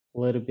a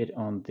little bit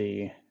on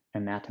the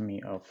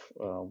anatomy of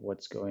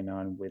what's going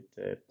on with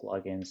the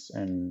plugins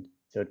and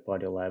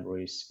third-party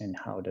libraries and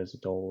how does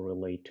it all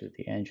relate to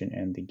the engine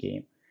and the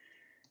game.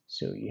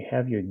 So you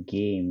have your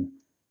game,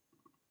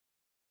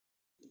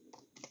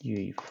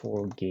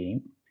 UE4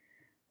 game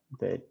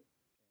that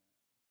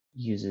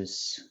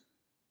uses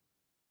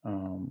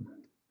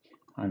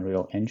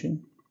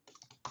UnrealEngine.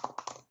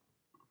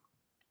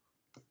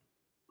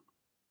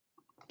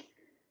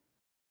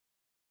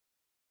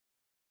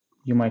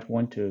 You might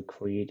want to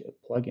create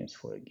plugins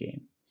for a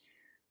game.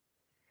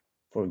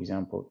 For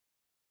example,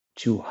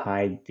 to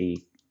hide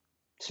the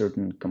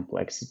certain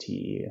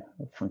complexity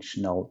of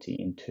functionality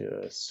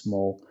into a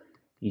small,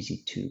 easy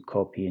to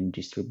copy and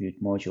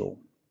distribute module.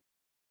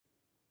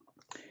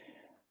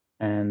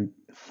 And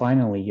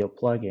finally, your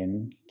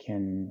plugin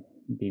can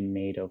be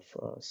made of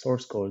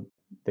source code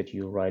that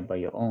you write by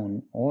your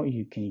own, or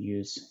you can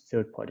use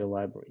third-party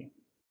library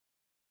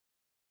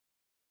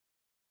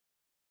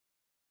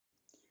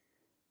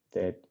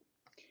that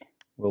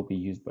will be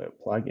used by a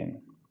plugin.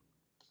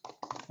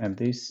 And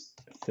this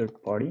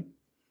third party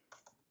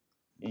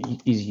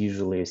is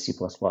usually a C++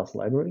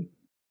 library,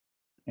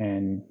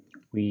 and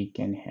we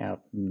can have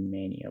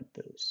many of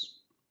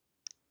those.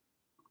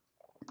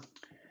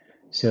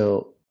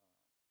 So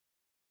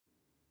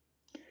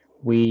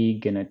we're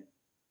gonna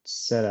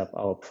set up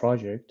our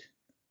project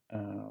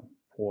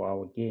for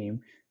our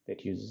game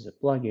that uses a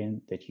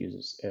plugin that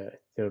uses a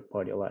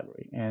third-party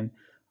library, and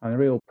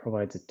Unreal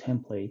provides a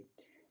template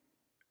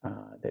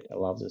that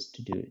allows us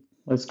to do it.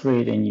 Let's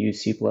create a new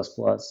C++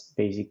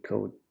 basic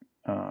code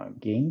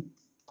game.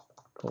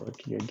 Call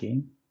it your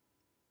game.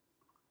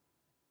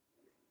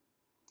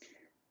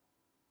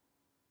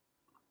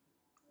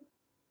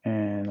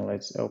 And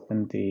let's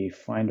open the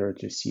Finder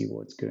to see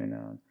what's going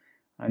on.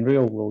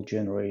 Unreal will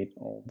generate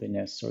all the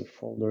necessary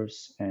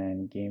folders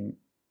and game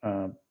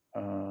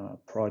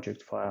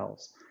project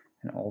files,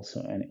 and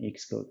also an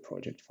Xcode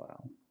project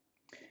file.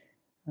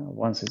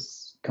 Once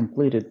it's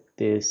completed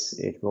this,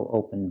 it will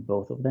open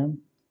both of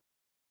them.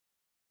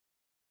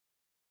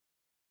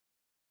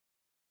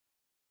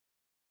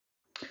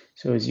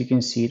 So as you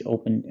can see, it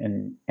opened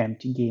an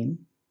empty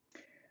game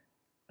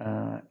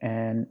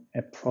and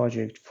a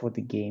project for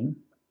the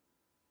game.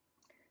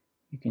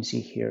 You can see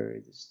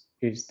here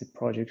is the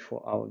project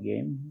for our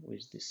game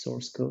with the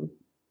source code.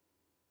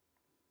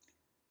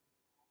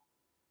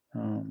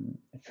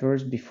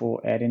 First,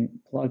 before adding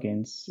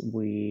plugins,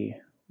 we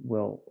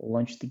will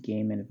launch the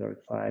game and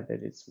verify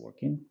that it's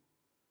working.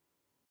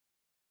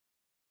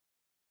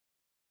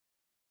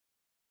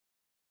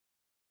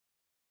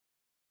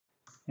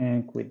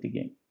 And quit the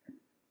game.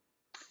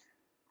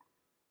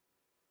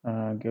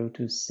 Go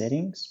to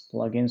Settings,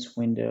 Plugins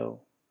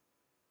window,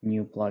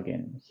 New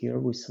plugin. Here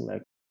we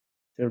select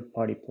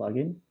third-party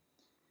plugin,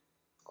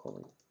 call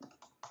it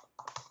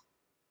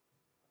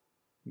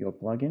your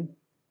plugin,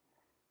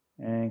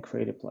 and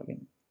create a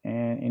plugin.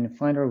 And in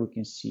Finder, we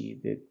can see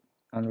that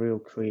Unreal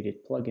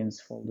created plugins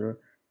folder,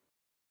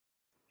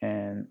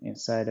 and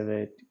inside of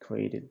it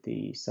created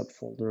the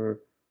subfolder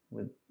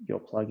with your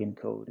plugin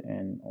code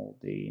and all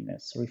the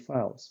necessary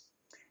files.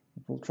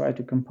 It will try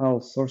to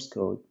compile source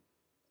code,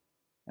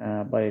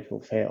 but it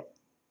will fail.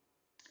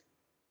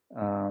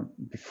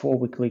 Before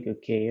we click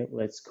OK,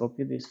 let's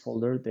copy this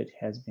folder that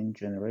has been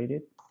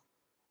generated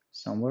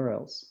somewhere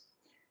else.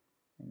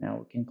 And now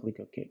we can click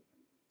OK.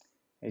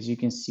 As you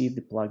can see,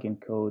 the plugin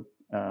code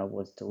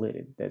was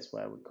deleted. That's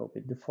why we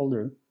copied the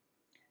folder.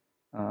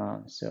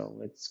 So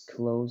let's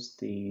close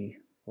the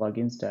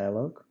plugins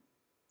dialog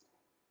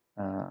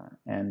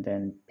and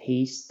then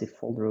paste the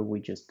folder we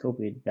just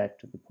copied back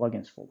to the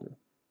plugins folder.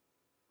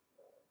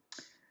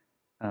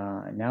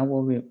 Now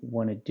what we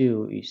want to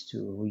do is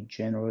to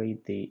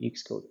regenerate the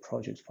Xcode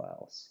project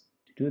files.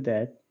 To do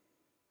that,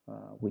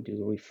 we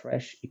do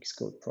refresh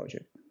Xcode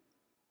project.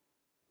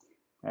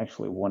 I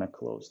actually want to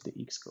close the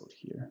Xcode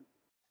here.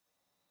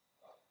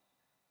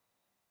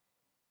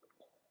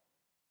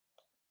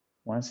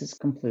 Once it's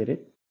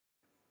completed,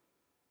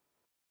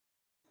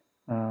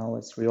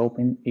 let's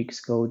reopen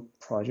Xcode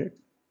project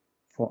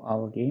for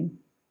our game.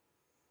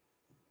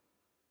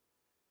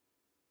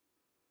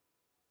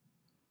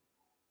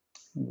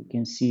 We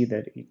can see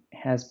that it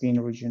has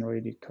been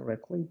regenerated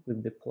correctly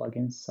with the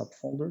plugin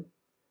subfolder.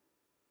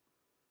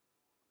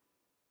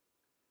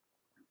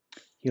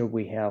 Here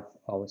we have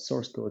our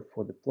source code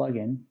for the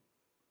plugin,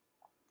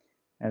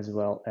 as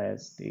well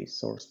as the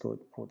source code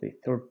for the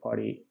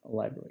third-party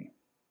library.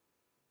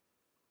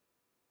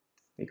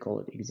 They call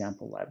it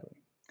example library.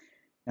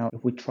 Now,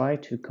 if we try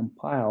to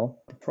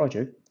compile the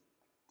project,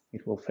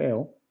 it will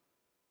fail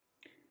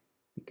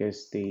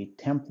because the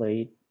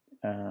template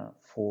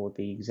for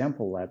the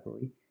example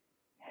library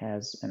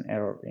has an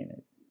error in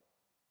it.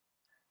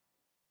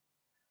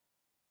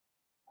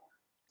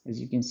 As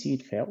you can see,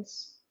 it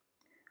fails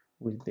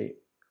with the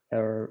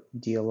error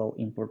DLL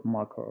import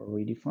macro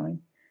redefined.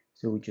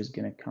 So we're just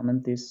going to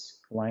comment this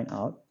line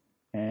out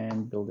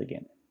and build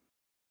again.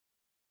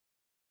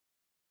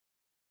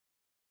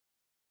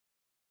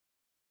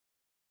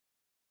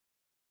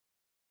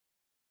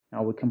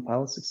 Now we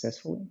compile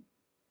successfully,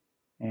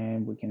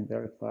 and we can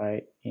verify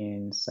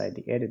inside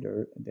the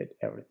editor that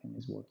everything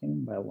is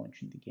working by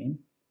launching the game.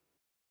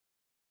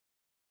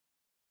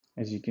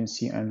 As you can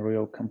see,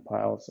 Unreal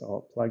compiles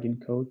our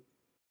plugin code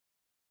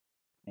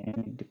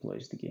and it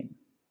deploys the game.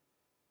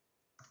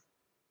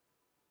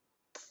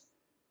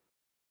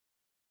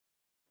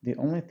 The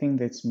only thing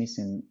that's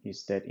missing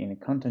is that in a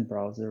content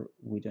browser,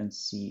 we don't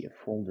see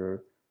a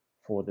folder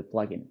for the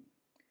plugin.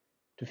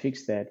 To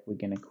fix that, we're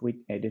going to quit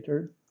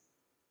editor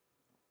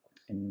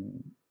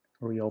and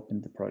reopen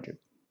the project.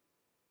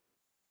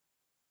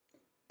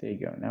 There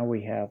you go. Now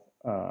we have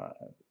a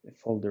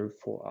folder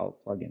for our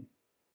plugin.